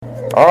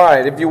All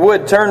right, if you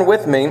would, turn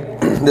with me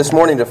this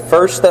morning to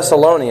 1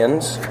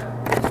 Thessalonians.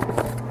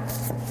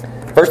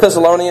 1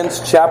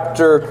 Thessalonians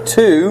chapter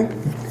 2,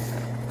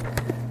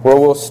 where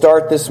we'll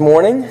start this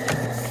morning.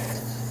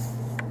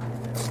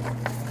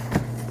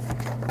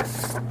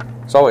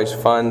 It's always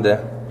fun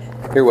to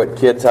hear what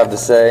kids have to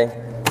say.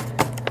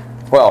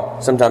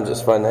 Well, sometimes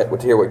it's fun to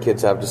hear what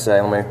kids have to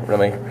say. Let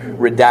me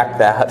redact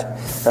that.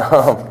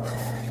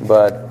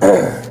 But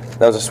that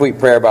was a sweet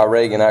prayer by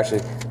Reagan,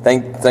 actually.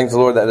 Thank the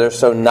Lord that they're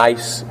so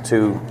nice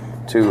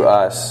to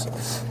us,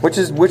 which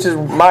is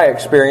my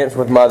experience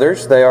with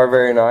mothers. They are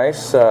very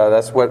nice.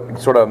 That's what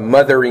sort of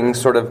mothering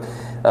sort of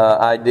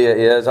idea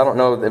is. I don't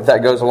know if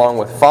that goes along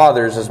with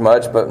fathers as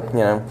much, but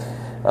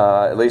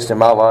at least in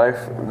my life,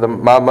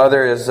 my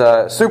mother is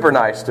super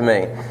nice to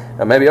me,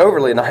 maybe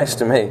overly nice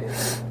to me.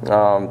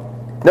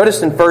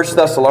 Notice in 1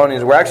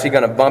 Thessalonians, we're actually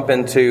going to bump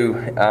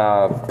into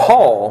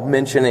Paul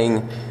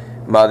mentioning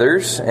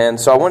mothers, and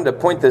so I wanted to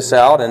point this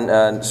out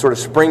and sort of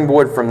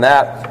springboard from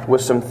that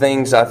with some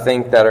things I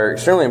think that are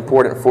extremely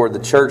important for the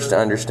church to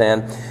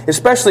understand,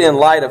 especially in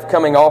light of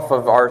coming off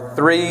of our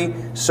 3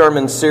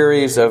 sermon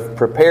series of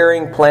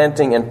preparing,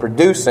 planting, and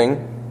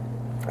producing.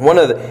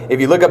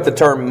 If you look up the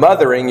term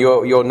mothering,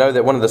 you'll know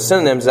that one of the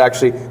synonyms is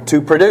actually to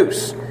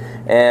produce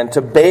and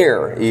to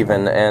bear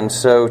even, and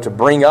so to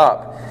bring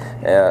up,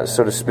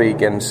 so to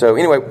speak. And so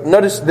anyway,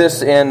 notice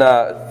this in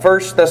 1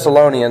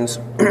 Thessalonians.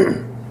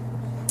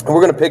 We're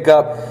going to pick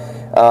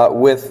up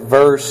with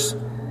verse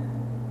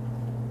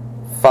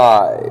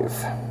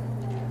 5.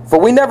 For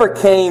we never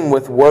came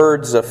with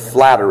words of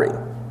flattery,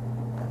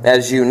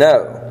 as you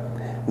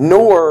know,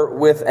 nor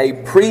with a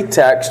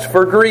pretext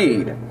for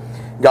greed,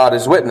 God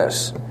is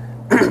witness,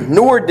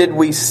 nor did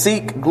we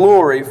seek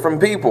glory from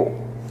people,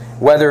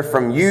 whether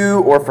from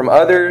you or from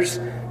others,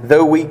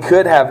 though we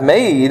could have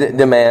made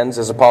demands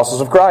as apostles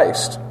of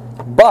Christ.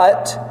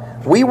 But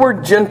we were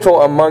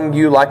gentle among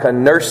you like a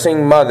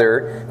nursing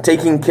mother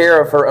taking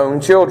care of her own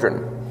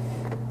children.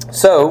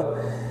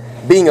 So,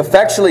 being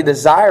effectually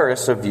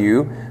desirous of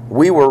you,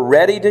 we were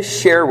ready to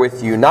share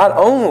with you not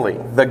only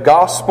the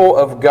gospel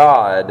of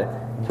God,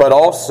 but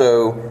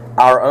also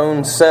our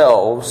own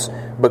selves,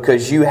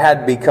 because you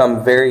had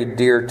become very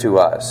dear to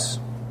us.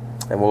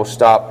 And we'll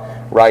stop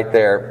right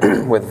there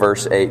with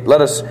verse 8.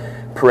 Let us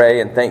pray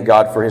and thank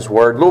God for His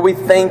Word. Lord, we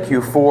thank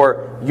you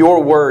for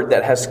your Word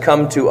that has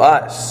come to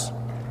us.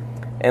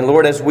 And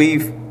Lord, as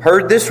we've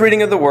heard this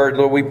reading of the Word,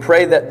 Lord, we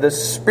pray that the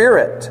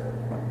Spirit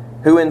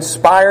who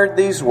inspired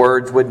these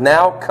words would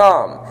now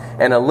come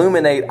and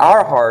illuminate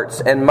our hearts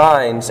and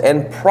minds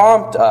and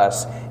prompt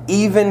us,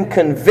 even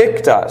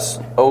convict us,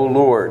 O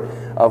Lord,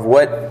 of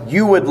what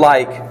you would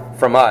like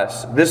from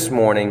us this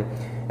morning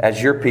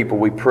as your people,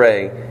 we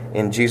pray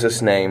in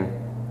Jesus' name.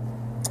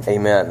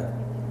 Amen.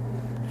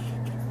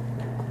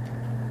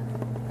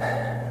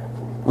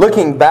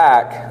 Looking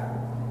back,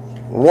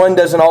 one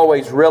doesn't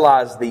always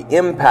realize the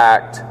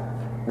impact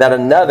that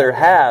another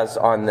has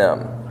on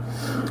them.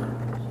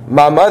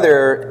 My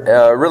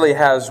mother really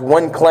has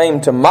one claim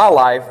to my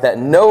life that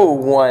no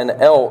one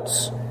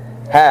else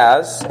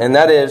has, and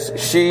that is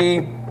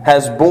she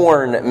has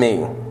born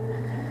me.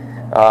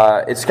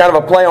 It's kind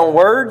of a play on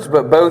words,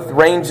 but both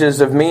ranges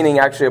of meaning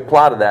actually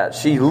apply to that.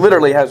 She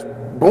literally has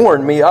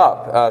born me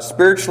up,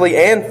 spiritually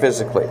and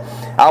physically.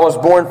 I was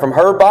born from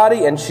her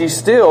body, and she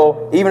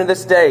still, even to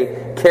this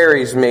day,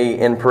 carries me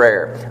in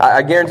prayer.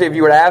 I guarantee if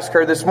you were to ask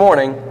her this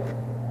morning,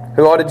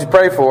 who all did you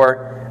pray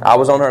for? I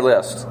was on her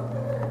list.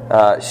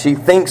 She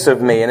thinks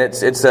of me, and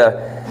it's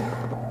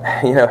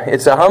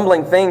a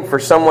humbling thing for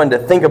someone to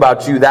think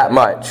about you that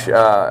much,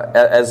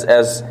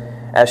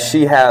 as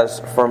she has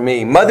for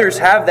me. Mothers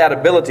have that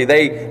ability.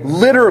 They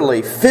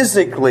literally,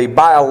 physically,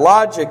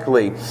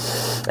 biologically,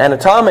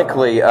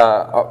 anatomically,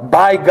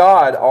 by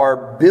God,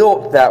 are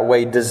built that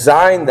way,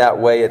 designed that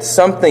way. It's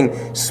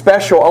something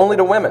special only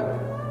to women,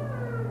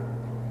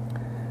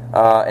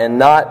 and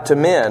not to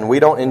men. We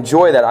don't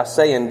enjoy that. I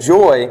say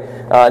enjoy,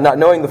 not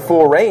knowing the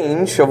full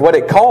range of what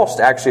it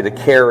costs actually to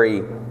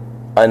carry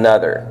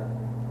another.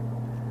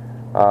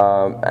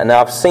 And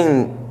I've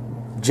seen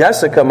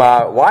Jessica,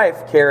 my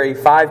wife, carry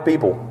 5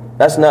 people.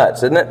 That's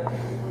nuts, isn't it?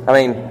 I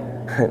mean,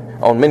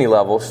 on many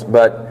levels,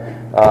 but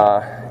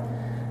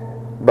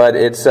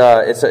it's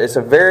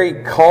a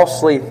very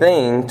costly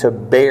thing to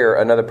bear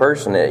another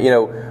person.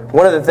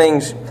 One of the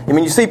things,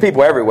 you see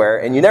people everywhere,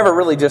 and you never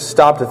really just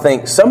stop to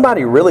think,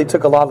 somebody really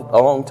took a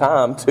long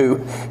time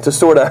to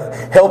sort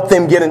of help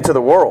them get into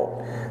the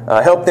world,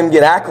 help them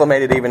get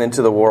acclimated even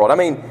into the world.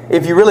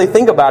 If you really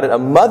think about it, a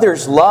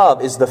mother's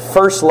love is the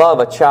first love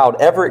a child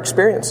ever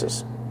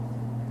experiences.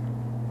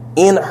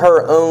 In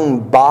her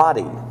own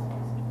body,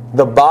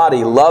 the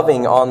body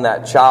loving on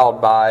that child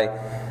by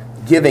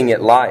giving it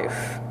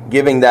life,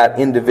 giving that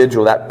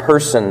individual, that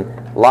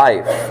person,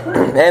 life.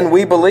 And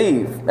we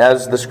believe,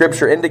 as the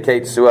Scripture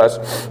indicates to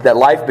us, that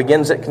life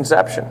begins at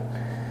conception.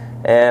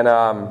 And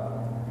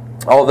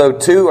although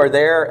 2 are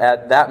there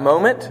at that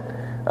moment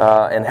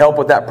and help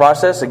with that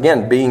process,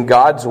 again, being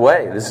God's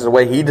way. This is the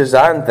way He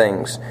designed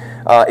things.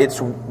 it's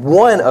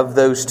one of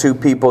those two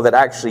people that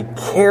actually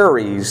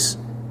carries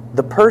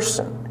the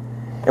person.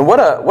 And what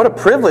a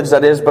privilege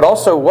that is, but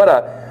also what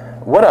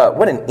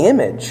an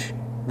image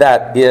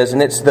that is.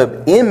 And it's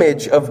the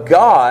image of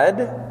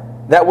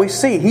God that we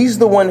see. He's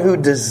the one who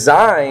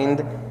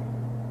designed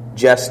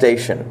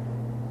gestation,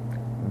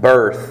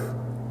 birth.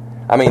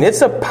 I mean,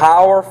 it's a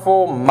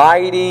powerful,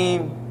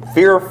 mighty,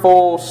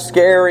 fearful,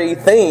 scary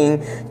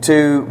thing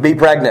to be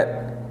pregnant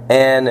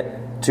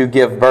and to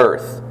give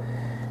birth.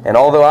 And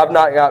although I've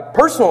not got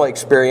personal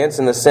experience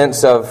in the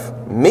sense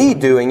of me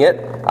doing it,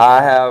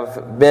 I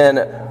have been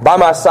by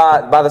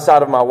the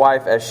side of my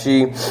wife as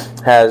she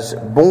has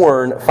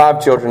borne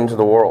 5 children into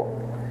the world.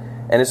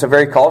 And it's a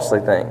very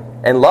costly thing.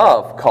 And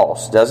love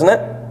costs, doesn't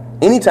it?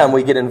 Anytime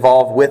we get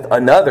involved with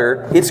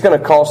another, it's going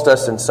to cost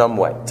us in some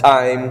way.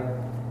 Time,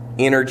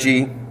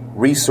 energy,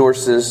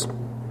 resources.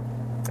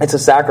 It's a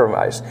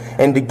sacrifice.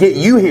 And to get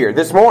you here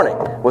this morning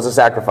was a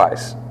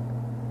sacrifice.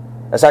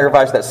 A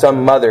sacrifice that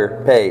some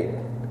mother paid.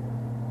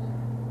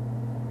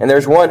 And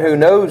there's one who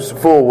knows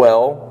full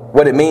well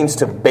what it means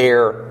to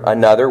bear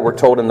another, we're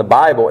told in the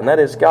Bible, and that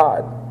is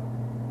God.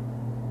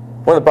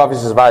 One of the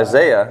prophecies of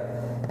Isaiah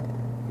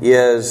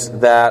is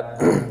that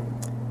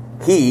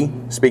he,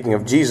 speaking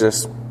of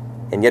Jesus,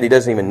 and yet he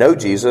doesn't even know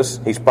Jesus,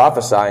 he's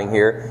prophesying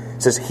here,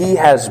 says he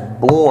has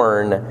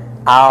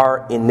borne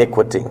our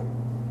iniquity.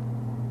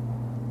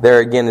 There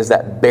again is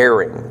that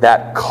bearing,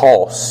 that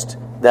cost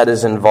that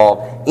is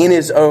involved in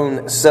his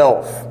own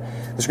self.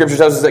 The Scripture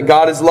tells us that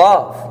God is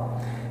love.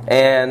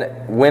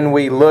 And when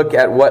we look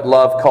at what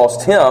love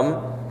cost him,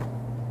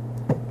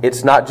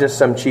 it's not just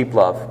some cheap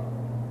love.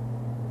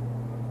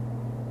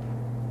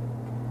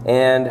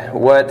 And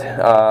what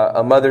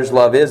a mother's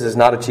love is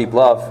not a cheap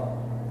love.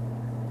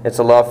 It's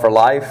a love for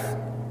life.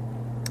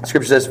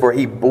 Scripture says, for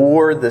he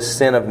bore the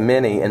sin of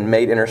many and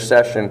made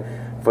intercession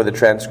for the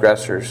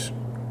transgressors.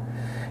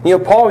 You know,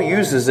 Paul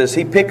uses this.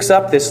 He picks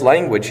up this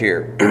language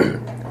here.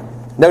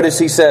 Notice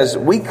he says,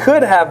 we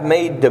could have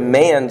made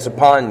demands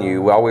upon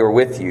you while we were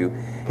with you.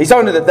 He's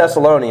talking to the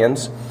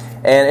Thessalonians,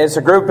 and it's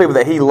a group of people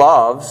that he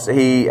loves.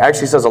 He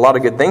actually says a lot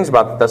of good things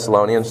about the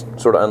Thessalonians,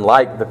 sort of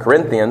unlike the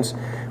Corinthians.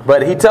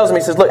 But he tells them,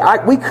 he says, look,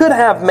 we could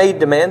have made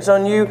demands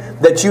on you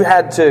that you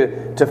had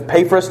to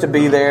pay for us to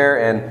be there,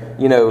 and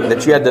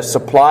that you had to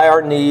supply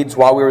our needs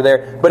while we were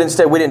there. But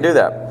instead, we didn't do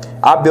that.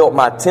 I built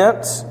my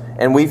tents,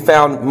 and we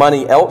found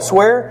money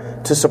elsewhere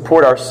to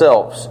support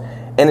ourselves.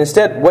 And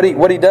instead,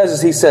 what he does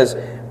is he says,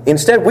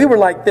 instead, we were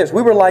like this.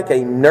 We were like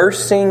a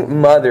nursing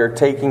mother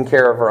taking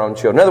care of her own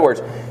children. In other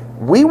words,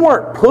 we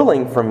weren't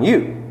pulling from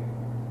you.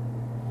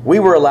 We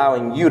were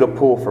allowing you to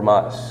pull from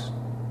us.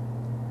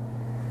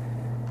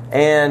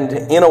 And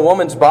in a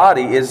woman's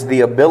body is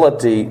the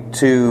ability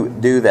to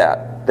do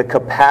that. The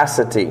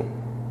capacity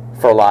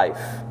for life.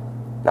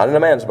 Not in a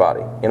man's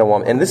body, in a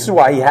woman. And this is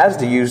why he has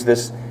to use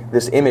this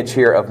image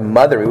here of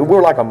mothering. We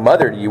were like a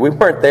mother to you. We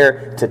weren't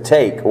there to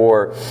take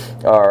or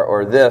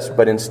this,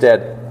 but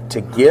instead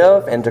to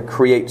give and to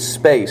create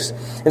space.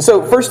 And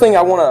so, first thing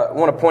I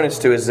want to point us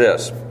to is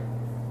this: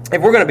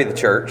 if we're going to be the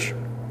church,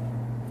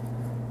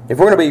 if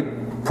we're going to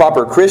be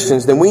proper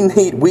Christians, then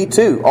we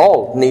too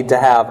all need to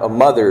have a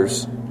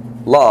mother's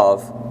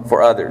love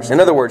for others.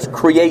 In other words,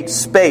 create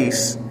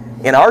space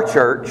in our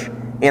church,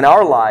 in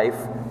our life,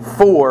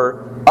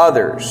 for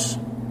others.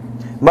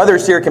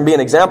 Mothers here can be an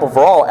example for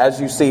all.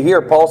 As you see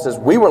here, Paul says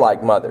we were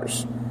like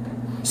mothers.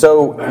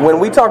 So when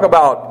we talk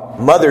about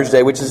Mother's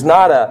Day, which is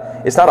not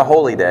a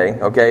holy day,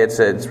 okay?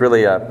 It's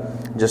really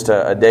just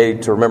a day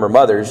to remember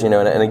mothers, And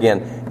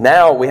again,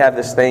 now we have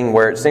this thing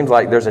where it seems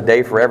like there's a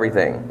day for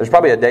everything. There's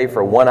probably a day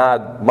for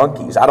one-eyed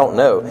monkeys. I don't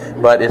know,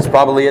 but it's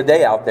probably a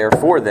day out there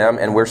for them,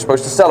 and we're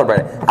supposed to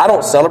celebrate it. I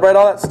don't celebrate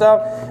all that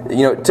stuff,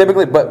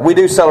 typically, but we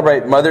do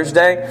celebrate Mother's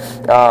Day,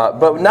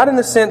 but not in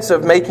the sense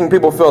of making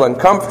people feel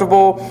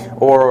uncomfortable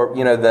or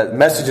the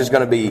message is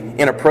going to be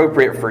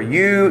inappropriate for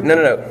you.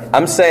 No.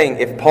 I'm saying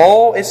if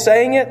Paul is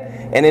saying it.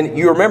 And then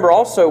you remember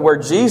also where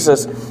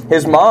Jesus,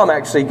 his mom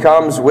actually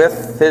comes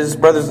with his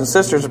brothers and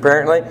sisters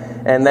apparently,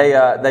 and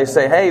they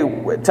say, "Hey,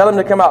 tell him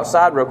to come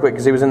outside real quick,"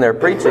 because he was in there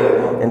preaching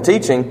and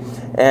teaching,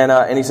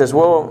 and he says,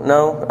 "Well,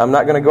 no, I'm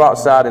not going to go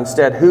outside.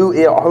 Instead, who's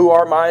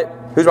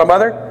my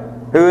mother?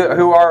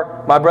 Who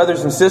are my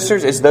brothers and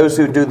sisters? It's those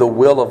who do the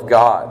will of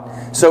God."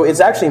 So it's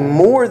actually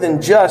more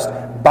than just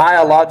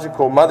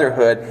biological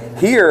motherhood.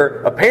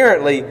 Here,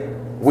 apparently,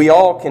 we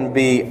all can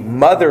be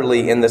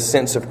motherly in the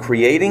sense of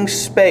creating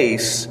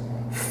space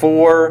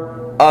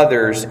for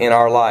others in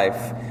our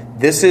life.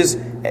 This is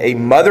a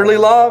motherly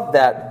love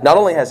that not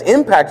only has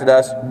impacted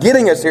us,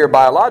 getting us here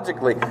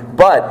biologically,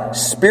 but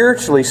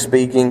spiritually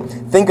speaking,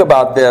 think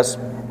about this.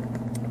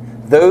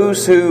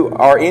 Those who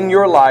are in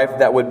your life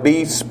that would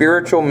be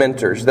spiritual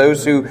mentors,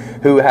 those who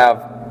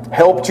have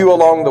helped you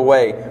along the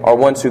way, are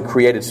ones who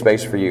created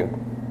space for you.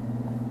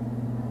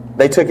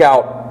 They took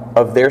out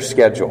of their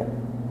schedule.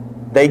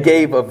 They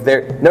gave of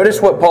their...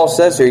 Notice what Paul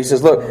says here. He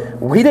says, look,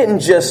 we didn't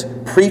just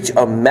preach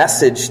a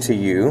message to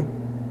you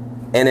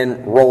and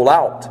then roll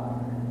out.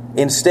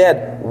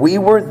 Instead, we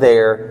were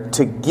there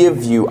to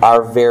give you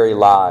our very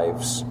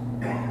lives.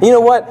 You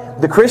know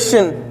what? The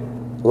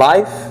Christian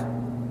life,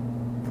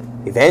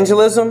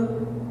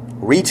 evangelism,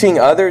 reaching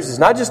others is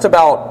not just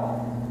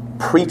about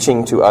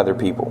preaching to other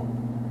people.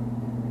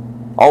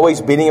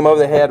 Always beating them over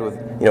the head with,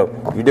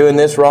 you're doing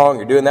this wrong,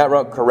 you're doing that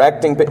wrong,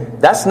 correcting.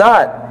 That's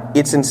not.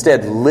 It's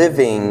instead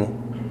living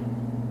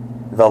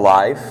the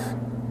life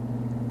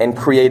and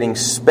creating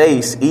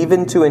space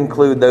even to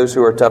include those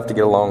who are tough to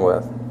get along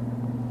with.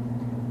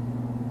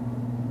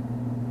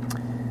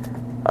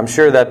 I'm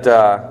sure that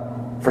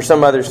for some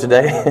mothers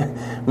today,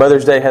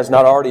 Mother's Day has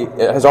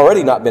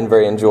already not been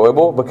very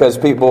enjoyable because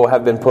people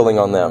have been pulling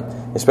on them.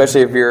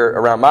 Especially if you're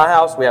around my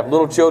house, we have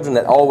little children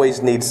that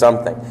always need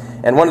something.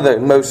 And one of the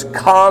most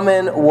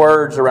common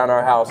words around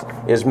our house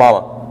is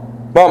Mama.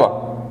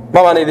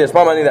 Mama, I need this.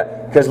 Mama, I need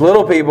that. Because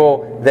little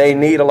people, they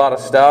need a lot of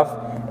stuff.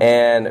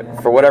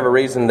 And for whatever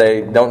reason,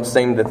 they don't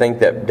seem to think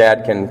that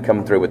Dad can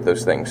come through with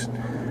those things.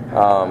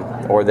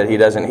 Or that he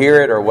doesn't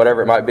hear it, or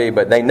whatever it might be.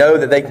 But they know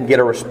that they can get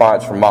a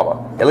response from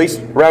Mama. At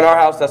least around our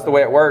house, that's the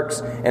way it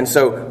works. And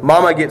so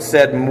Mama gets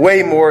said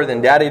way more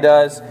than Daddy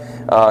does.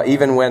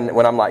 Even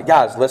when I'm like,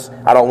 guys,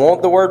 I don't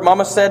want the word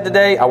Mama said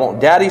today. I want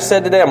Daddy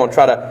said today. We're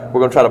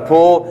going to try to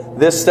pull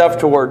this stuff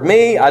toward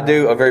me. I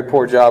do a very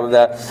poor job of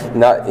that.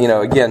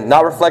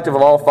 Not reflective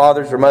of all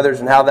fathers or mothers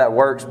and how that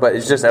works, but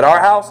it's just at our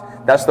house,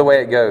 that's the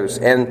way it goes.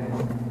 And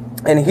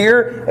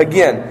here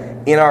again,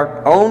 in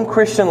our own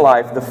Christian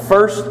life, the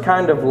first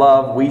kind of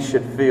love we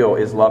should feel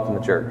is love from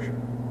the church.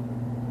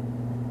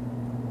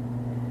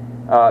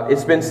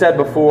 It's been said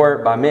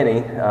before by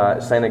many,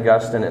 St.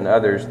 Augustine and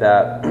others,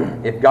 that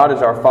if God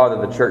is our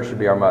Father, the church should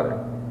be our mother.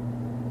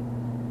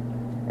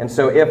 And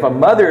so if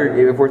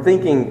we're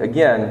thinking,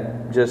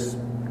 again,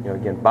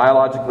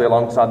 biologically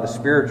alongside the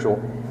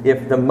spiritual,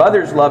 if the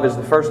mother's love is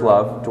the first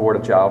love toward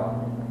a child,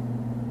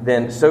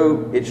 then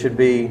so it should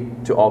be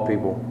to all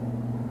people.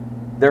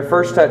 Their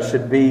first touch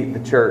should be the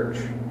church.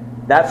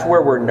 That's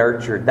where we're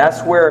nurtured.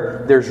 That's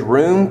where there's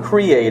room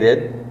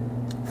created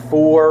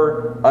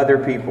for other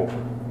people.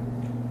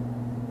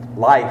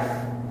 Life.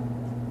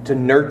 To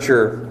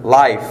nurture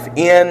life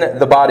in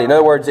the body. In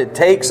other words, it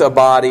takes a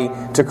body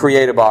to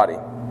create a body.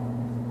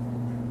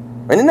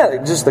 And isn't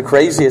that just the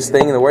craziest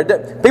thing in the world?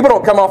 People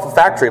don't come off a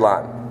factory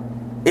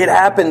line. It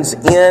happens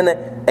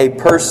in a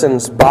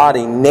person's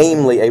body,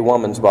 namely a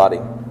woman's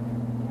body.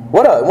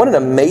 What an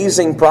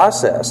amazing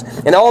process.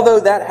 And although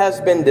that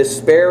has been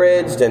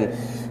disparaged and,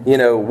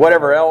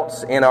 whatever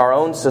else in our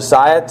own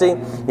society,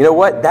 you know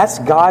what? That's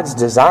God's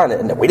design.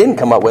 And we didn't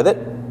come up with it.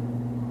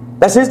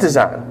 That's His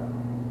design.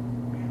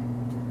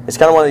 It's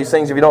kind of one of these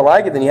things, if you don't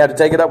like it, then you have to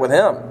take it up with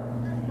Him.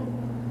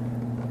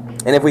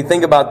 And if we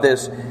think about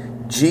this,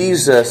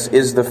 Jesus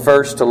is the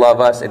first to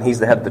love us, and He's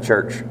the head of the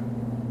church.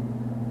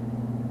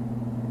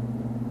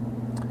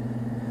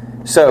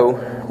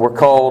 So, we're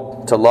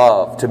called to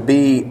love, to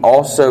be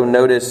also,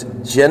 notice,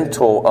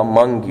 gentle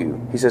among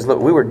you. He says, look,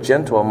 we were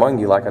gentle among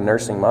you like a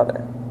nursing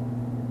mother.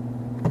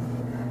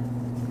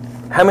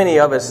 How many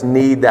of us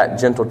need that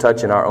gentle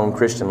touch in our own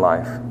Christian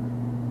life?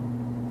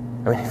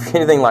 I mean, if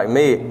you're anything like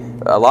me,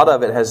 a lot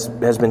of it has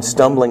been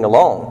stumbling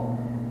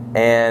along.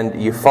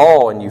 And you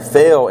fall and you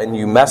fail and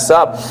you mess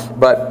up,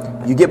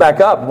 but you get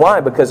back up.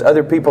 Why? Because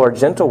other people are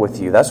gentle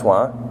with you. That's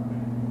why.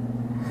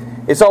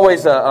 It's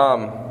always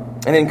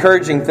an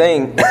encouraging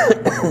thing.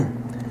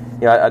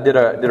 I did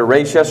a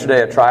race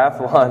yesterday, a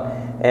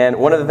triathlon, and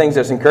one of the things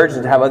that's encouraging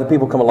is to have other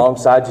people come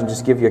alongside you and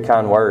just give you a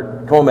kind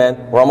word. Come on,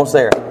 man, we're almost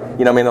there.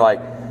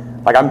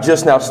 Like I'm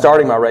just now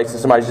starting my race, and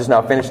somebody's just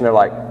now finishing. They're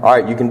like, "All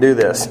right, you can do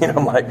this."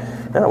 I'm like,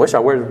 "Man, I wish I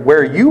were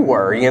where you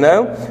were."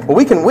 Well,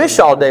 we can wish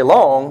all day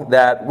long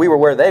that we were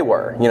where they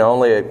were.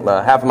 Only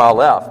a half a mile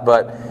left,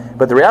 but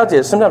the reality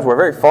is sometimes we're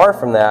very far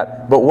from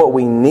that. But what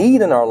we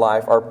need in our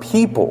life are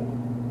people,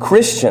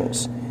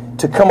 Christians,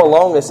 to come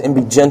along us and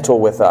be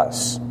gentle with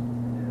us.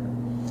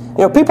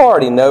 People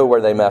already know where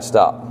they messed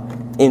up,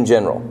 in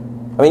general.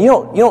 I mean, you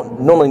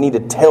don't normally need to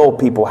tell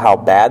people how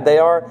bad they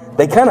are.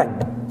 They kind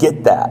of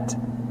get that.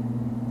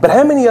 But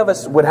how many of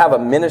us would have a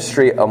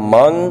ministry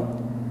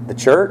among the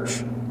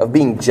church of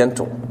being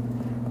gentle?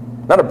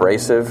 Not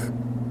abrasive,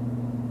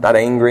 not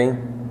angry,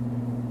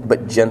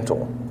 but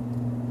gentle.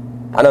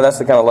 I know that's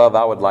the kind of love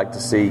I would like to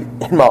see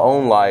in my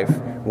own life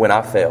when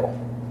I fail.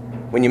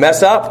 When you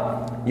mess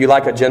up, you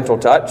like a gentle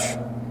touch.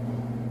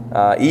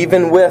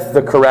 Even with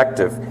the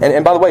corrective.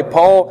 And by the way,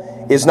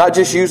 Paul is not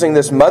just using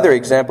this mother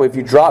example. If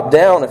you drop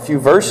down a few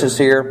verses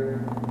here,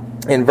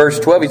 in verse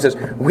 12 he says,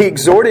 we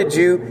exhorted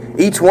you,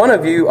 each one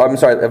of you,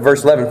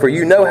 verse 11, for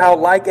you know how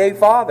like a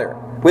father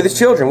with his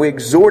children, we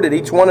exhorted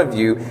each one of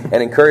you and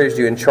encouraged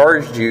you and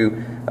charged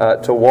you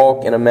to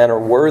walk in a manner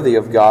worthy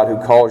of God who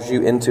calls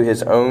you into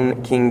His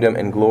own kingdom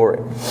and glory.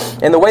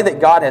 And the way that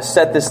God has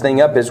set this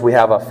thing up is we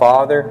have a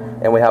father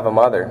and we have a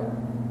mother.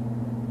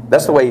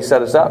 That's the way He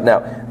set us up.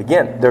 Now,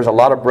 again, there's a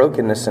lot of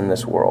brokenness in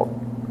this world.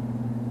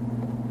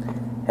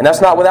 And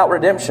that's not without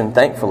redemption,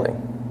 thankfully.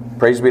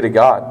 Praise be to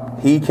God.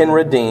 He can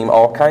redeem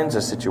all kinds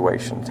of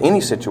situations,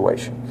 any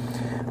situation.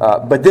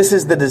 But this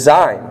is the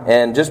design.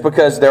 And just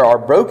because there are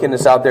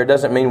brokenness out there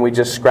doesn't mean we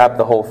just scrap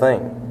the whole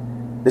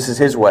thing. This is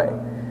His way.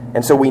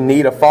 And so we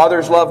need a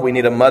father's love, we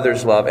need a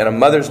mother's love. And a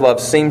mother's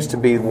love seems to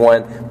be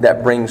one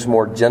that brings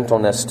more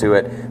gentleness to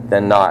it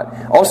than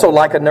not. Also,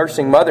 like a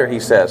nursing mother, he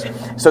says.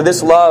 So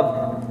this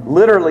love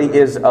literally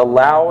is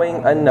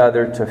allowing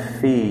another to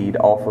feed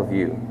off of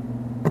you.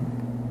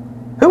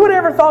 Who would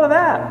have ever thought of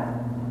that?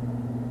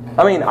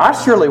 I mean, I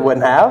surely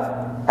wouldn't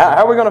have.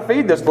 How are we going to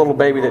feed this little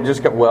baby that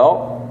just got...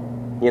 Well,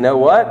 you know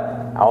what?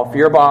 Off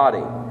your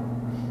body.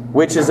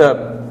 Which is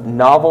a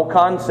novel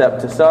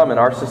concept to some in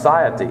our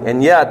society.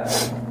 And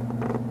yet,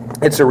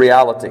 it's a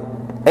reality.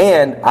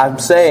 And I'm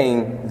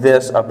saying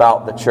this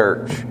about the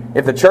church.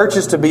 If the church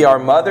is to be our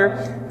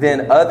mother,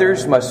 then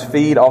others must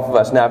feed off of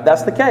us. Now, if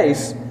that's the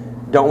case,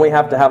 don't we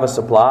have to have a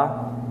supply?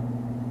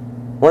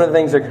 One of the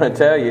things they're going to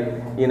tell you,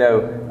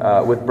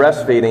 with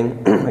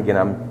breastfeeding, again,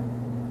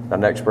 I'm not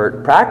an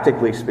expert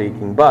practically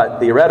speaking, but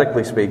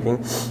theoretically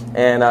speaking,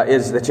 and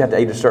is that you have to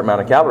eat a certain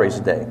amount of calories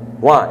a day.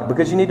 Why?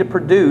 Because you need to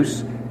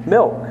produce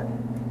milk.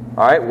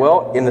 All right,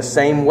 well, in the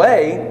same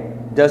way,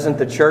 doesn't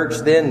the church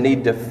then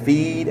need to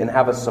feed and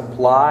have a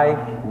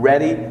supply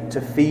ready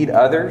to feed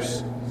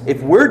others?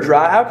 If we're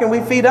dry, how can we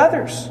feed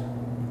others?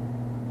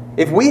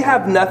 If we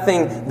have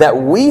nothing that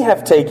we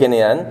have taken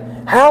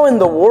in, how in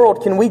the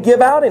world can we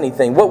give out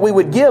anything? What we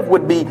would give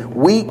would be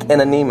weak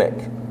and anemic.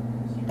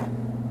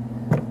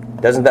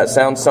 Doesn't that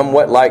sound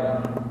somewhat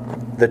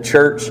like the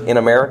church in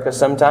America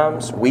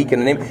sometimes? Weak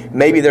and anemic.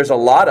 Maybe there's a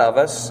lot of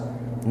us,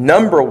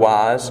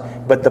 number-wise,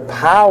 but the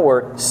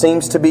power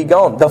seems to be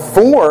gone. The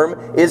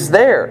form is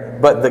there,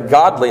 but the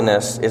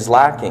godliness is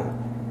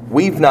lacking.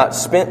 We've not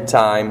spent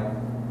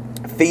time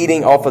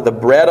feeding off of the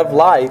bread of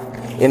life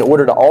in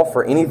order to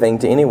offer anything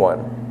to anyone.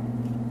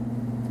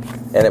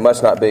 And it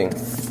must not be.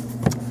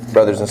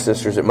 Brothers and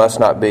sisters, it must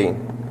not be.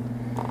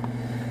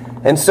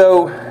 And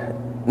so,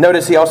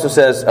 notice he also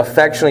says,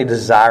 affectionately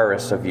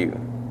desirous of you.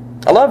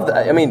 I love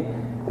that. I mean,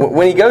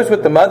 when he goes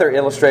with the mother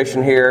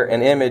illustration here,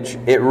 an image,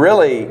 it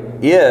really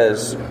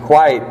is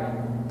quite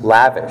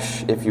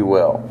lavish, if you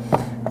will.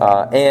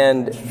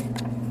 And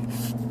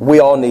we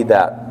all need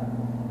that.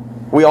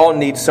 We all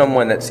need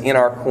someone that's in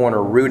our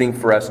corner rooting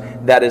for us,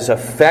 that is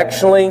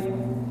affectionately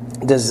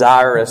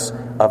desirous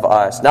of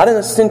us. Not in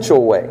a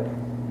sensual way,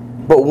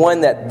 but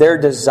one that their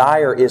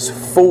desire is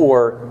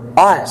for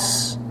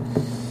us.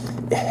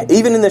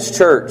 Even in this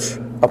church,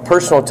 a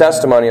personal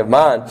testimony of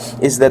mine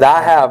is that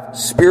I have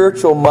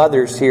spiritual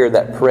mothers here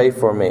that pray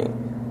for me.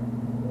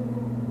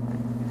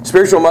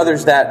 Spiritual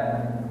mothers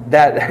that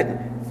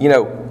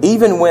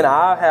even when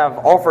I have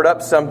offered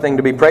up something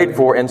to be prayed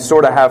for and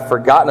sort of have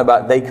forgotten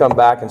about it, they come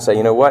back and say,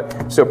 you know what,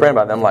 I'm still praying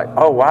about it. I'm like,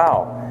 oh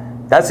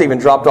wow, that's even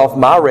dropped off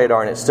my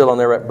radar and it's still on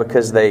their radar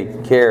because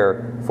they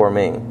care for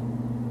me.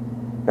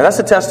 Now that's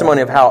a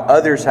testimony of how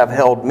others have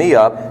held me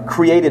up,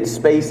 created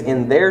space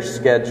in their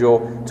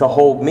schedule to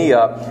hold me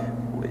up.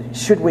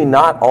 Should we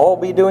not all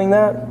be doing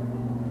that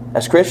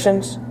as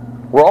Christians?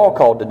 We're all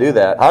called to do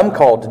that. I'm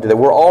called to do that.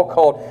 We're all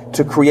called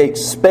to create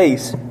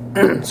space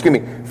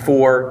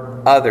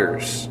for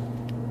others.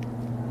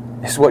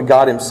 This is what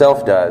God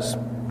Himself does.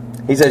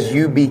 He says,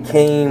 you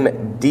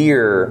became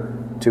dear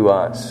to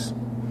us.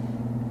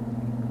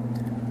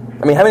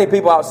 I mean, how many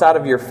people outside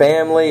of your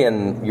family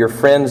and your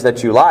friends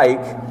that you like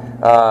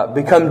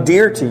become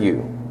dear to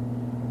you?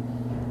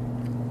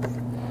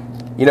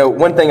 You know,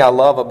 one thing I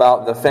love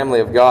about the family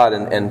of God,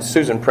 and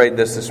Susan prayed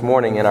this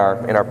morning in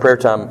our prayer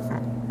time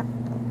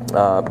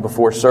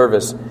before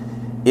service,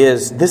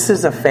 is this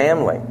is a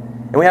family.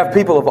 And we have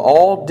people of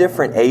all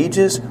different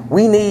ages.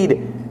 We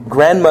need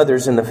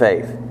grandmothers in the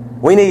faith.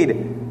 We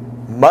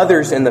need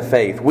mothers in the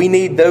faith. We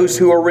need those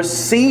who are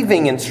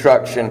receiving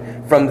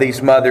instruction from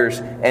these mothers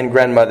and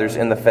grandmothers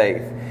in the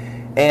faith.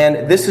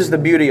 And this is the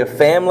beauty of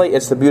family.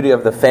 It's the beauty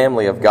of the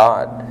family of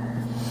God.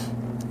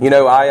 You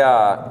know,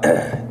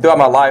 throughout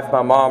my life,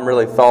 my mom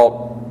really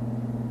thought,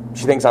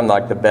 she thinks I'm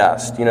like the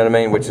best, you know what I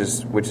mean? Which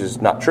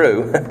is not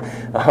true.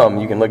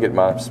 You can look at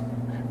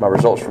my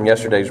results from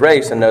yesterday's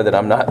race and know that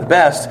I'm not the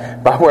best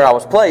by where I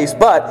was placed,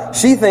 but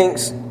she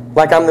thinks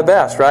like I'm the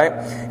best, right?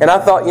 And I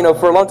thought,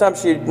 for a long time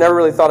she never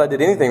really thought I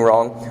did anything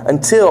wrong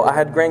until I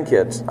had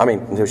grandkids.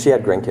 Until she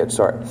had grandkids,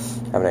 sorry.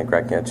 I haven't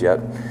had grandkids yet.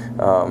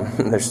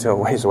 They're still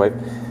ways away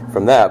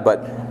from that,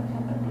 but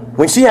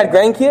when she had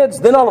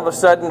grandkids, then all of a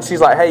sudden she's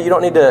like, "Hey, you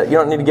don't need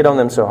to get on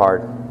them so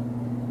hard."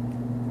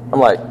 I'm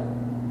like,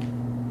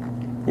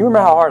 "You remember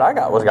how hard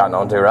I was gotten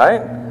onto,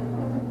 right?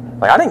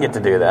 Like I didn't get to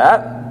do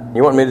that.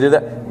 You want me to do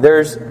that?"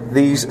 There's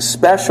these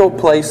special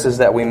places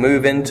that we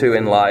move into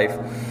in life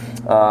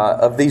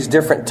of these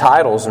different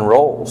titles and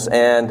roles,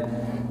 and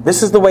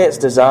this is the way it's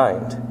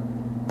designed.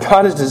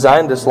 God has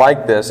designed us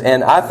like this,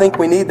 and I think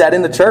we need that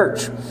in the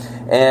church.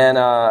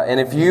 And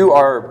if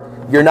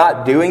you're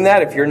not doing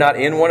that, if you're not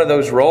in one of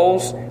those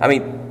roles,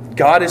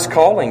 God is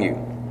calling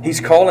you. He's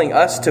calling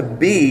us to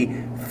be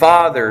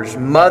fathers,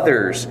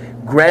 mothers,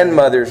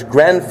 grandmothers,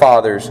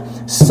 grandfathers,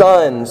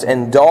 sons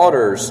and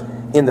daughters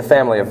in the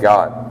family of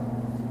God.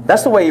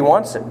 That's the way He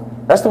wants it.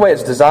 That's the way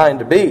it's designed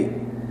to be.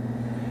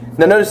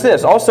 Now notice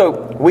this.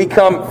 Also, we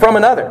come from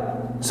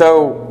another.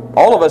 So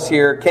all of us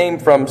here came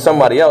from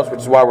somebody else,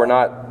 which is why we're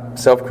not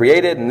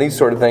self-created and these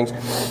sort of things.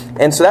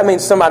 And so that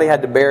means somebody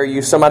had to bear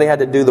you. Somebody had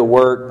to do the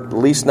work, at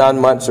least 9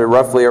 months or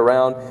roughly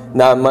around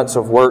 9 months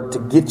of work to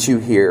get you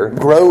here,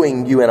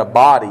 growing you in a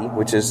body,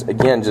 which is,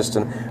 again, just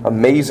an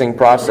amazing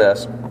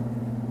process.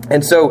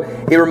 And so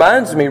it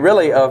reminds me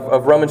really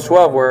of Romans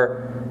 12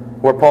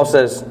 where Paul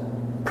says,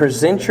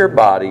 present your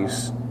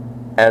bodies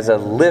as a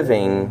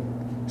living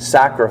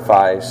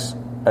sacrifice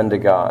unto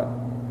God.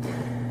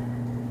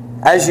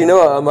 As you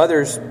know,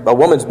 a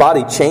woman's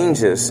body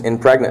changes in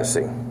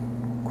pregnancy.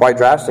 Quite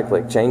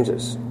drastically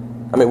changes.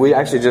 I mean, we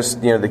actually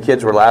just, the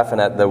kids were laughing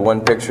at the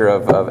one picture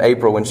of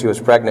April when she was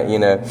pregnant,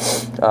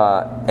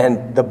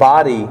 and the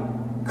body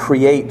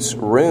creates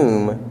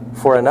room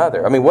for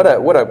another. I mean, what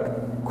a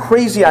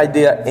crazy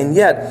idea, and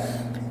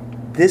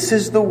yet this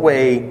is the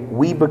way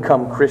we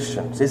become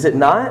Christians, is it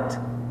not?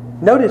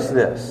 Notice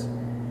this.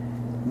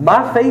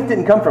 My faith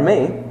didn't come from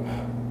me.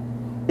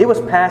 It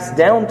was passed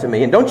down to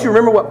me. And don't you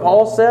remember what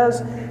Paul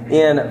says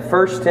in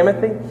 1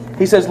 Timothy?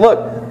 He says,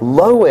 look,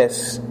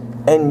 Lois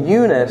and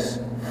Eunice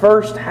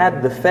first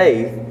had the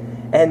faith,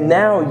 and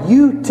now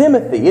you,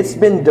 Timothy, it's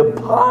been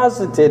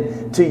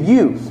deposited to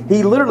you.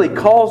 He literally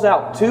calls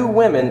out two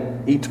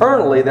women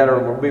eternally that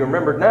will be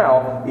remembered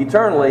now,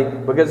 eternally,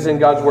 because it's in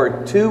God's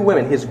Word. Two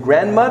women, his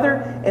grandmother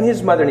and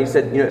his mother. And he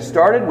said, it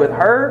started with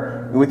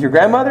her, with your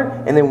grandmother,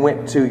 and then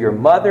went to your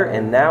mother,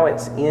 and now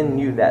it's in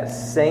you, that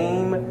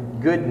same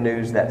good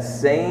news, that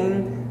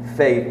same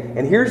faith.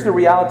 And here's the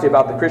reality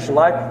about the Christian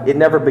life. It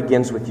never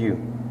begins with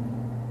you.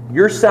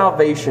 Your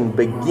salvation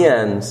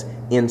begins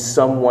in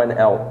someone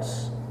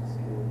else.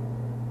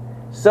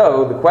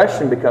 So the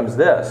question becomes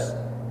this: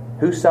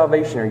 whose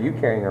salvation are you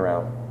carrying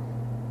around?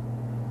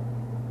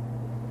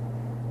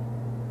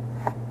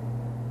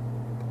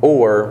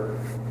 Or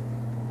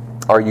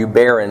are you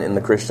barren in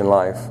the Christian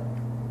life?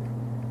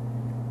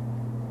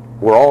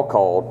 We're all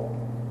called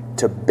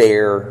to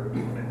bear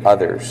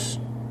others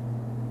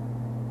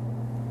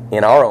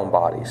in our own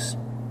bodies,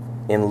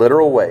 in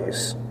literal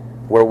ways,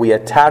 where we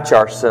attach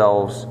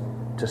ourselves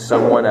to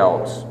someone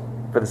else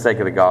for the sake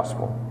of the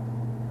gospel.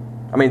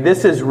 I mean,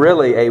 this is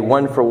really a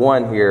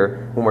one-for-one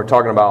here when we're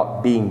talking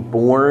about being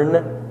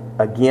born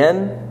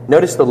again.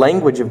 Notice the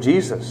language of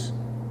Jesus.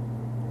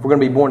 If we're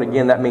going to be born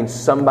again, that means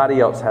somebody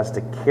else has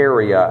to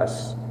carry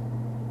us.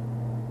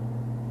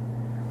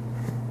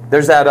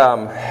 There's that,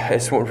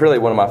 it's really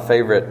one of my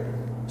favorite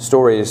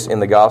stories in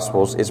the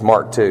Gospels is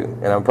Mark 2.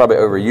 And I'll probably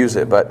overuse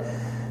it, but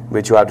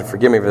you'll have to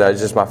forgive me for that.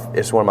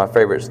 It's one of my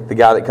favorites. The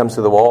guy that comes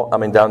through the wall,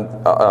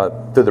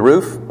 down through the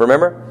roof,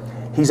 remember?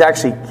 He's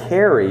actually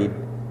carried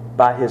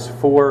by his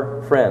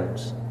 4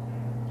 friends.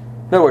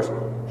 In other words,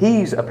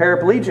 he's a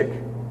paraplegic.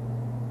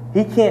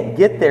 He can't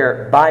get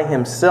there by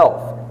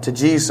himself to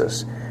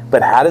Jesus.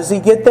 But how does he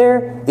get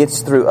there?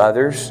 It's through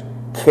others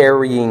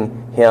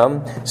carrying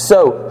him.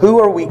 So, who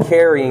are we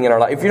carrying in our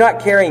life? If you're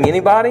not carrying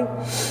anybody,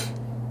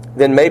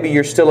 then maybe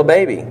you're still a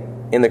baby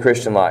in the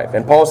Christian life.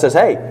 And Paul says,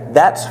 hey,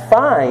 that's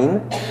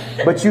fine,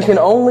 but you can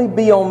only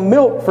be on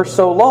milk for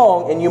so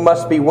long, and you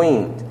must be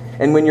weaned.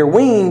 And when you're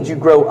weaned, you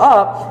grow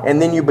up,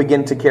 and then you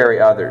begin to carry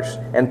others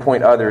and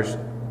point others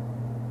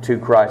to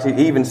Christ.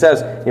 He even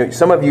says,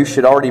 some of you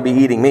should already be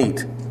eating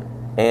meat,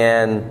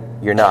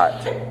 and you're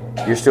not.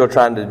 You're still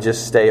trying to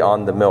just stay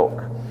on the milk.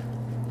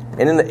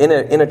 And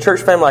in a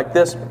church family like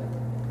this,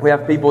 we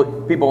have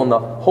people in the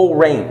whole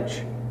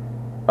range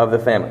of the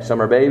family.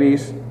 Some are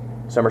babies,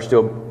 some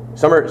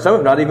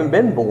have not even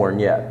been born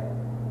yet.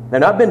 They've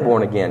not been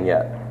born again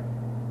yet.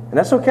 And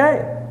that's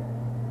okay.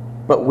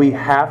 But we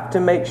have to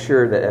make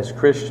sure that as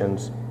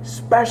Christians,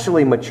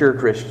 especially mature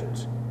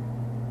Christians,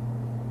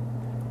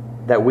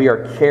 that we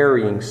are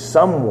carrying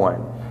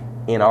someone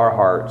in our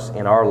hearts,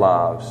 in our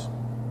lives,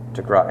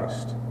 to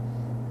Christ.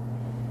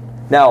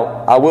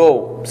 Now, I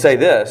will say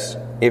this.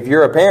 If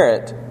you're a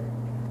parent,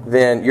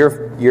 then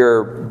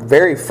your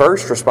very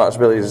first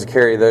responsibility is to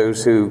carry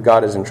those who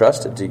God has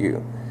entrusted to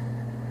you.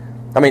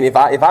 I mean, if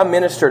I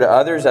minister to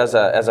others as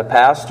a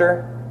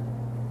pastor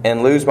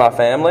and lose my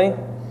family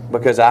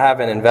because I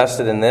haven't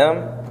invested in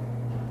them,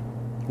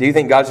 do you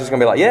think God's just going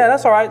to be like, yeah,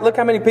 that's all right. Look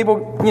how many people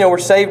were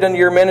saved under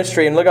your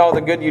ministry, and look at all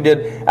the good you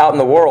did out in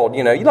the world.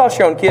 You lost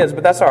your own kids,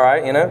 but that's all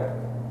right.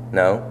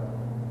 No.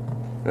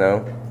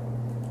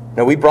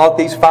 We brought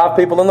these 5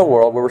 people in the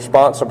world. We're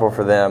responsible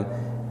for them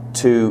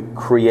to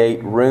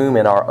create room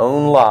in our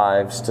own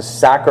lives, to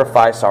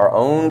sacrifice our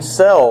own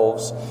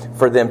selves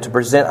for them, to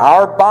present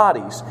our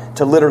bodies,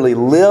 to literally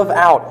live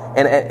out.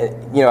 And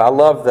I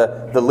love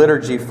the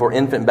liturgy for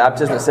infant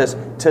baptism. It says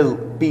to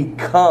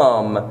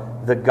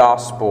become the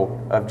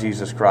gospel of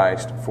Jesus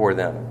Christ for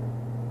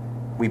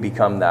them. We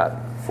become that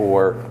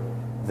for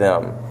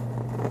them.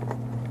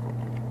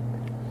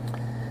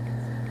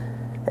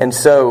 And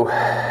so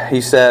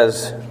he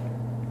says,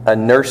 a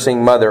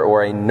nursing mother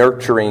or a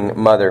nurturing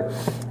mother.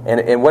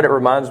 And what it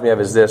reminds me of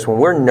is this: when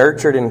we're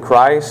nurtured in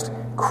Christ,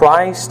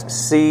 Christ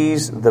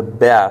sees the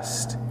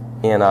best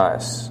in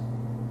us,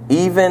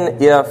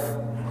 even if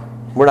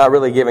we're not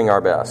really giving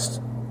our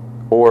best.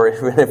 or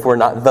even if we're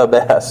not the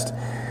best.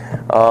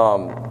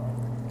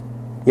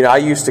 I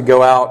used to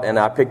go out and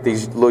I picked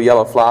these little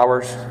yellow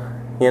flowers,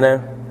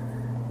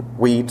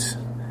 weeds,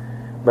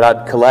 but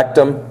I'd collect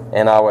them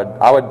and I would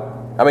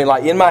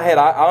in my head,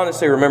 I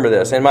honestly remember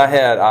this. In my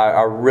head,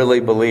 I really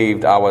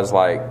believed I was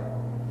like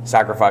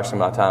sacrificing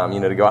my time,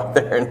 to go out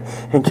there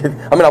and get,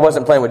 I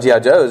wasn't playing with G.I.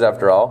 Joes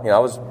after all. I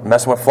was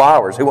messing with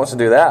flowers. Who wants to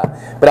do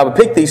that? But I would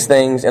pick these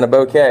things in a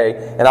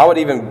bouquet, and I would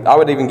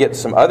even get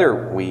some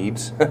other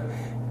weeds,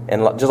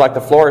 and just like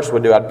the florist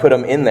would do, I'd put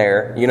them in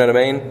there. You know what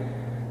I mean?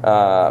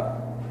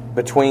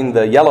 Between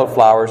the yellow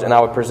flowers, and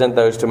I would present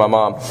those to my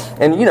mom.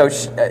 And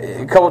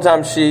a couple of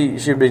times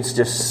she'd be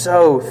just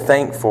so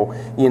thankful,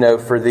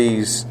 for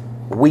these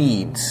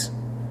weeds.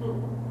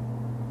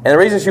 And the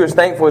reason she was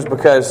thankful is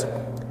because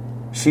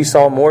she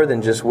saw more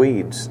than just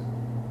weeds.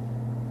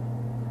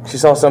 She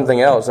saw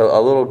something else.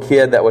 A little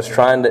kid that was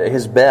trying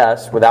his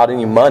best without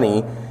any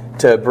money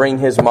to bring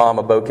his mom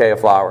a bouquet of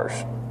flowers.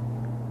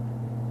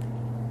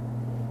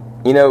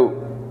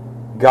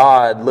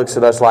 God looks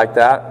at us like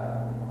that.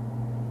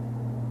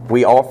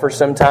 We offer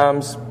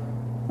sometimes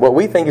what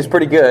we think is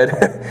pretty good,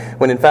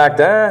 when in fact,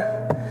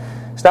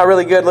 it's not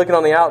really good looking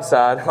on the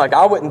outside. Like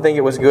I wouldn't think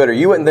it was good, or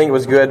you wouldn't think it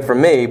was good for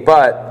me,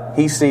 but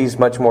He sees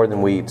much more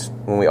than weeds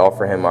when we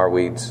offer Him our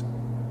weeds.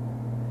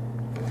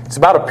 It's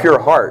about a pure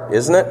heart,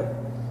 isn't it?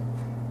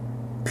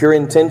 Pure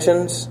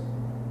intentions.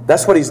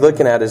 That's what He's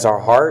looking at, is our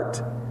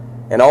heart.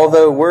 And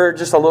although we're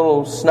just a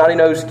little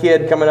snotty-nosed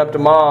kid coming up to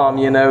Mom,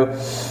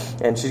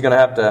 and she's going to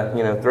have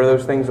to, throw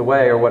those things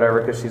away or whatever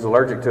because she's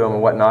allergic to them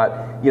and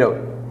whatnot,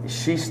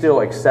 she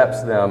still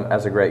accepts them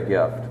as a great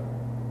gift.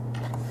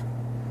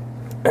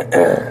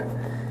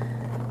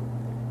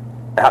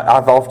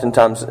 I've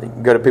oftentimes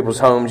go to people's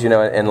homes, and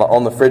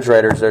on the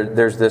refrigerators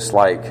there's this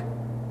like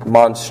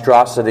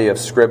monstrosity of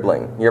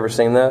scribbling. You ever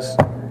seen this?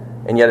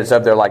 And yet it's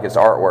up there like it's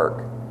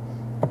artwork.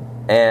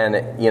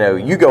 And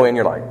you go in,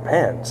 you're like,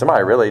 man,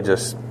 somebody really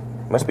just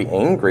must be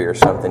angry or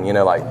something.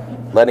 Like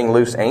letting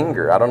loose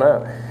anger. I don't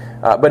know.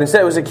 But instead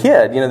it was a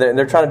kid.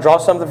 They're trying to draw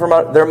something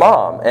from their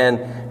mom,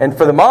 and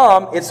for the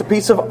mom, it's a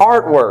piece of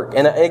artwork.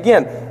 And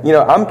again,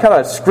 I'm kind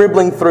of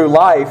scribbling through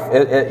life,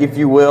 if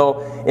you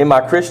will, in my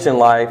Christian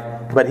life.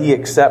 But He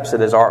accepts it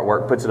as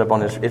artwork, puts it up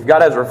on His. If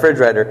God has a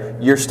refrigerator,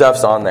 your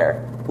stuff's on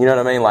there. You know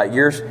what I mean? Like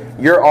your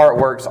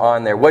artwork's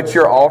on there. What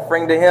you're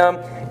offering to Him,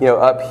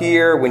 up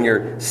here when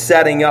you're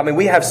setting up.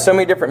 We have so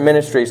many different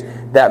ministries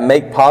that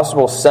make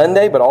possible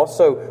Sunday, but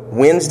also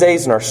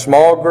Wednesdays in our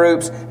small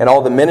groups and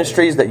all the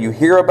ministries that you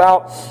hear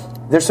about.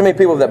 There's so many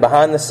people that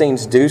behind the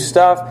scenes do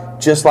stuff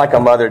just like a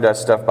mother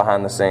does stuff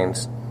behind the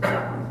scenes.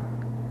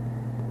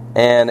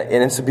 And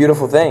it's a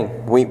beautiful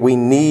thing. We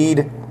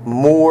need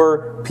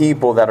more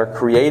people that are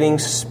creating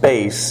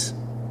space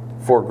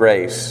for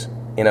grace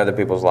in other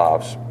people's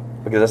lives,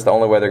 because that's the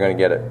only way they're going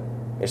to get it.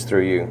 It's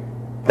through you.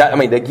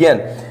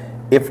 Again,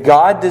 if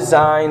God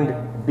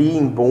designed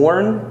being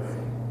born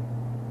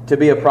to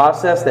be a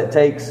process that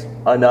takes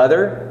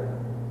another,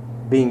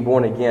 being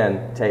born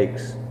again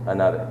takes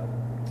another.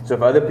 So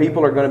if other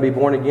people are going to be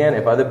born again,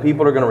 if other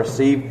people are going to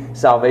receive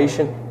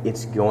salvation,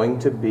 it's going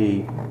to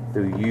be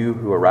through you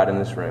who are right in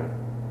this room.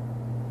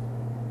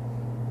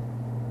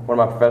 One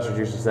of my professors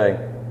used to say,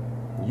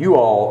 you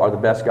all are the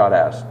best God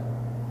has.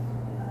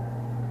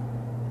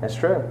 That's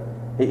true.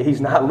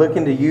 He's not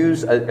looking to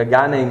use a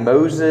guy named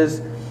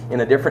Moses in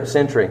a different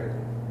century.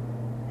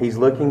 He's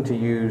looking to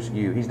use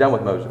you. He's done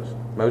with Moses.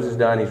 Moses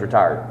done. He's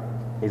retired.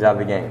 He's out of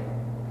the game.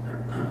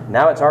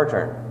 Now it's our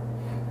turn.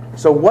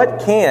 So what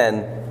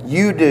can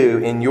you do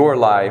in your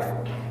life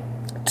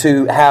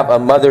to have a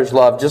mother's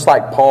love just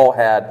like Paul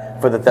had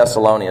for the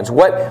Thessalonians?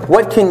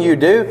 What can you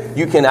do?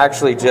 You can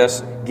actually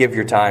just give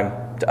your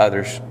time to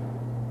others.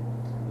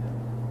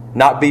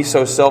 Not be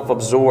so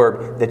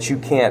self-absorbed that you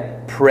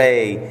can't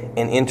pray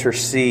and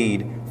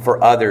intercede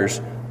for others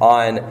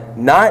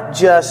on not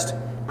just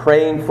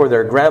praying for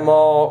their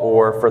grandma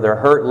or for their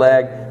hurt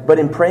leg, but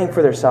in praying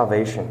for their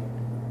salvation.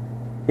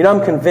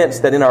 I'm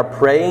convinced that in our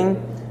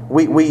praying,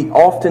 we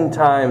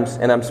oftentimes,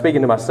 and I'm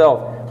speaking to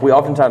myself, we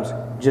oftentimes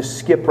just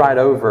skip right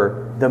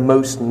over the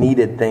most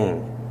needed thing.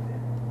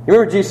 You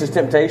remember Jesus'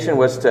 temptation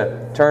was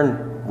to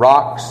turn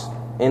rocks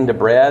into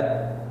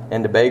bread,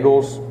 into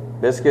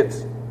bagels,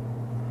 biscuits?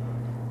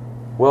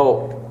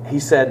 Well, He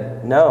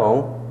said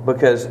no,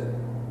 because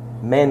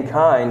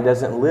mankind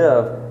doesn't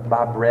live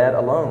by bread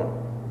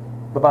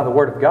alone, but by the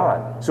Word of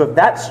God. So if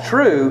that's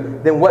true,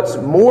 then what's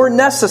more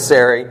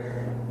necessary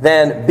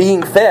than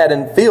being fed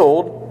and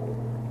filled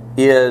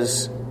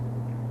is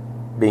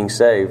being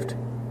saved,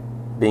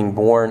 being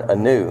born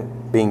anew,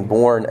 being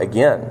born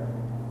again.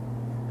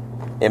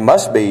 It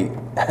must be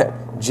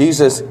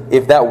Jesus,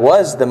 if that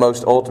was the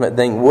most ultimate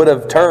thing, would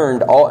have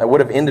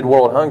ended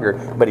world hunger,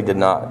 but He did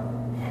not.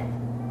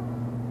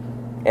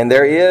 And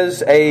there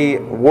is a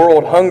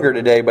world hunger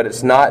today, but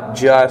it's not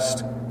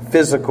just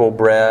physical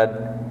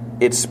bread,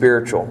 it's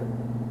spiritual.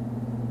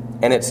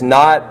 And it's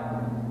not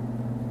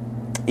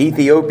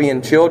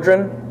Ethiopian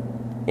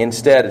children.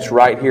 Instead, it's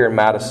right here in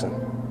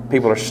Madison.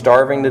 People are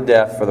starving to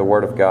death for the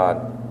Word of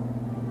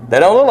God. They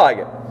don't look like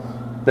it.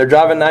 They're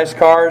driving nice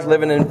cars,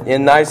 living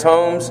in nice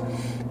homes,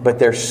 but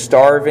they're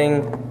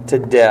starving to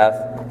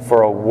death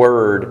for a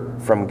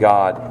word from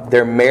God.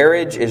 Their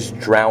marriage is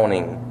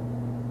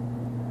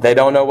drowning. They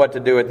don't know what to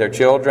do with their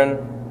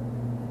children.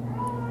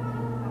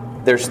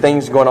 There's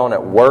things going on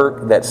at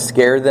work that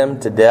scare them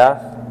to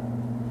death.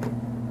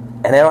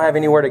 And they don't have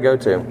anywhere to go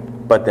to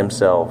but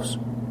themselves.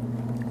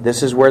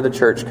 This is where the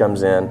church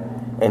comes in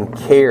and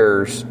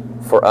cares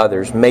for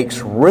others,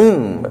 makes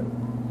room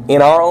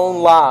in our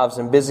own lives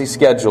and busy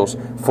schedules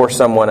for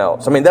someone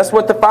else. I mean, that's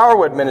what the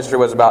firewood ministry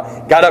was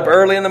about. Got up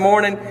early in the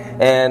morning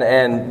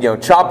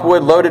and chopped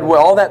wood, loaded wood,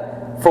 all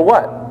that for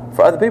what?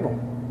 For other people.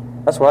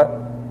 That's what.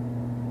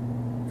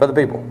 For other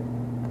people.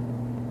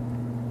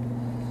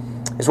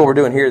 It's what we're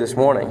doing here this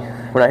morning.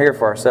 We're not here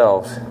for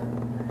ourselves.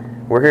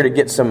 We're here to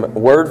get some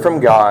word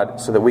from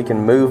God so that we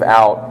can move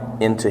out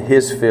into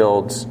His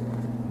fields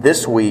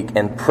this week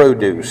and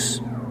produce.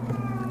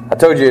 I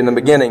told you in the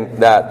beginning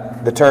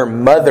that the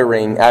term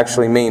mothering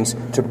actually means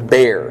to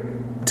bear,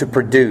 to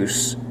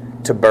produce,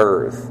 to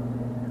birth.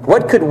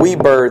 What could we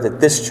birth at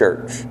this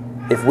church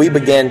if we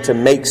began to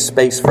make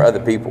space for other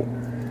people?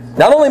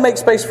 Not only make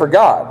space for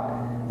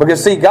God,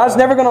 because see, God's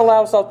never going to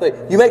allow us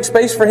to. You make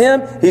space for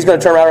Him, He's going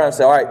to turn around and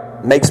say, all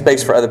right, make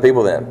space for other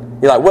people then.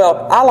 You're like,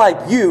 well, I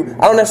like you.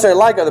 I don't necessarily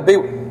like other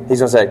people. He's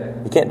going to say,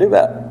 you can't do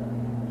that.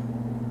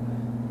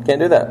 You can't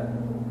do that.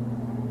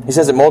 He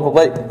says it multiple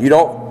places. If you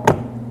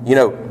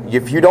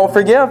don't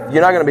forgive,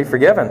 you're not going to be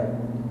forgiven.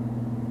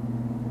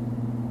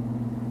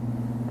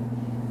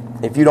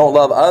 If you don't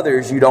love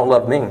others, you don't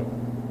love me.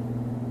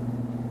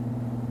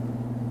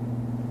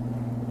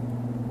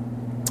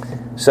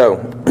 So,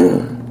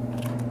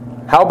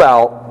 how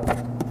about,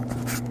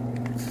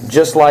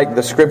 just like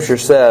the Scripture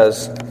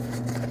says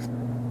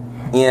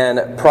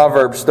in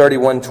Proverbs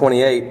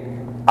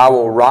 31:28, I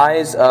will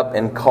rise up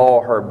and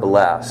call her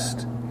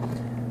blessed.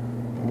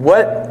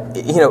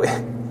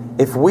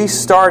 If we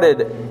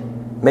started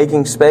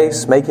making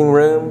space, making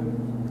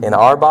room in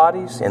our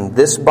bodies, in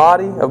this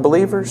body of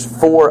believers,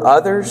 for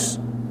others,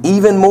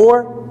 even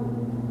more,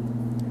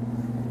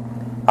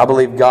 I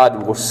believe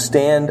God will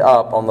stand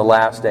up on the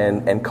last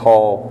end and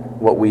call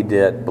what we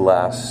did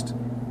blessed.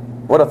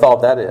 What a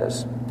thought that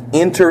is.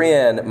 Enter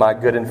in, my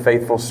good and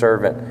faithful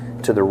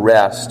servant, to the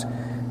rest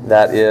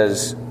that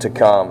is to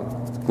come.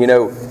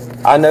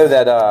 I know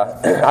that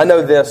I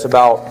know this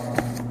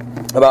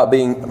about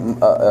being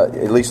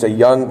at least a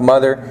young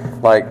mother,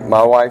 like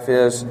my wife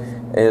is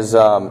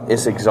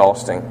it's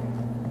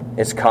exhausting.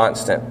 It's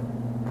constant.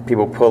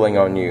 People pulling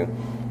on you.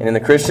 And in the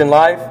Christian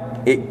life,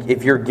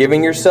 if you're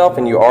giving yourself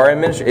and you are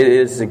in ministry, it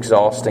is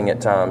exhausting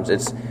at times.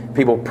 It's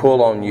people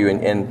pull on you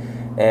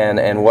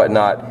and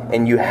whatnot.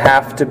 And you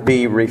have to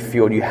be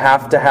refueled. You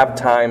have to have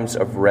times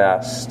of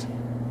rest.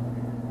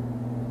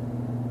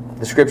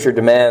 The Scripture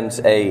demands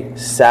a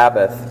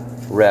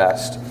Sabbath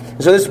rest.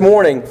 So this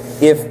morning,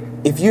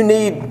 if you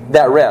need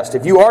that rest,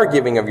 if you are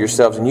giving of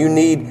yourselves and you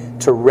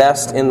need to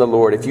rest in the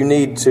Lord, if you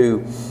need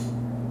to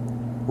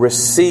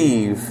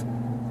receive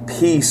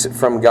peace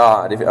from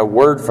God, a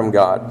word from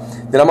God,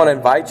 then I'm going to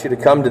invite you to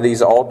come to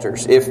these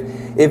altars. If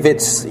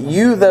it's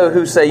you, though,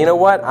 who say, you know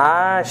what,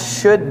 I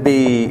should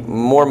be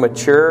more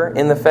mature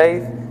in the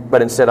faith,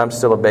 but instead I'm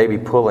still a baby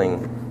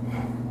pulling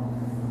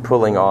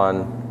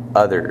on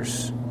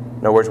others.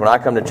 In other words, when I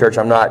come to church,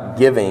 I'm not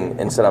giving,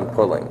 instead I'm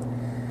pulling.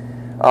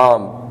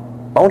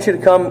 I want you to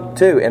come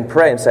too and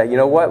pray and say, you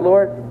know what,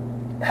 Lord?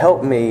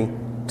 Help me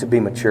to be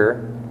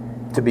mature,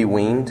 to be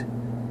weaned,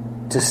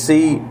 to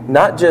see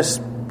not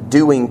just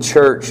doing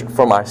church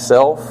for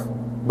myself,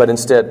 but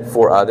instead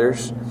for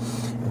others.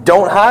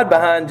 Don't hide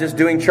behind just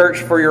doing church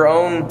for your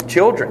own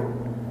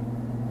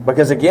children.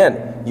 Because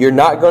again, you're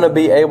not going to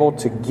be able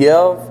to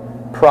give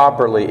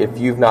properly if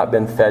you've not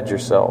been fed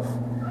yourself.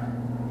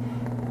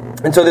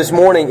 And so this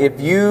morning, if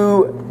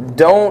you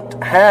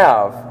don't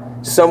have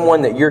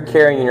someone that you're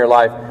carrying in your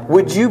life,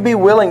 would you be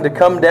willing to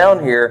come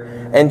down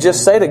here and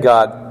just say to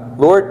God,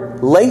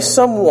 Lord, lay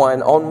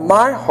someone on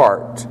my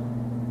heart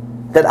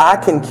that I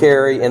can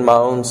carry in my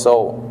own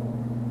soul?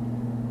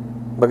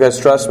 Because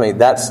trust me,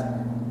 that's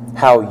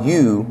how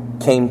you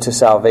came to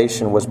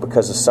salvation, was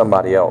because of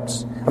somebody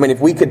else. I mean, if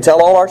we could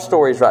tell all our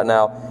stories right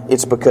now,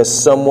 it's because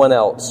someone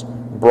else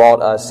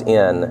brought us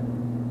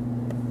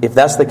in. If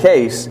that's the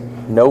case,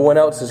 no one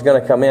else is going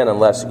to come in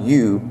unless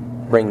you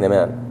bring them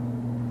in.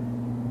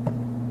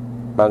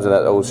 Reminds me of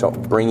that old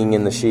song, Bringing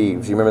in the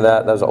Sheaves. You remember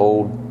that? That was an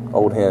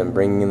old hymn,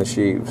 Bringing in the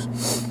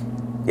Sheaves.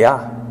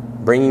 Yeah,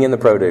 bringing in the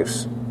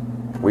produce.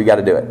 We got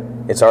to do it.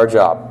 It's our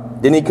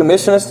job. Didn't He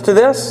commission us to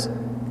this?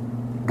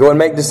 Go and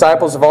make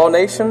disciples of all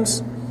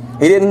nations.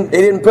 He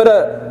didn't put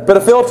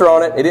a filter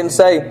on it. He didn't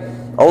say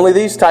only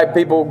these type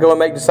people go and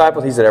make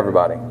disciples. He said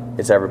everybody.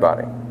 It's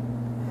everybody.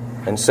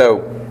 And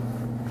so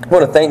I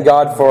want to thank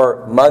God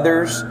for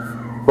mothers,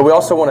 but we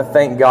also want to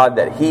thank God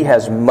that He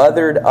has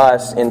mothered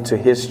us into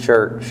His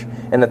church,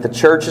 and that the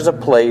church is a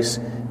place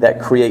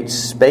that creates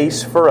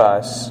space for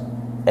us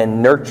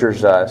and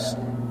nurtures us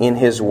in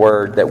His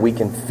Word that we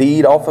can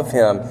feed off of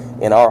Him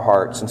in our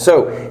hearts. And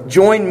so,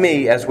 join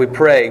me as we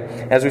pray,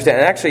 as we stand.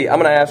 And actually, I'm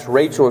going to ask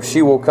Rachel if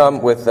she will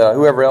come with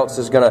whoever else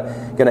is going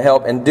to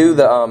help and do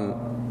the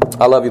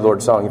I Love You,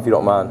 Lord song, if you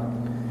don't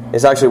mind.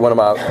 It's actually one of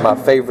my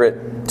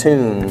favorite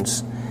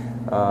tunes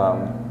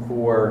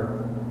for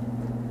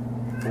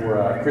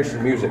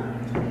Christian music.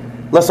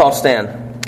 Let's all stand.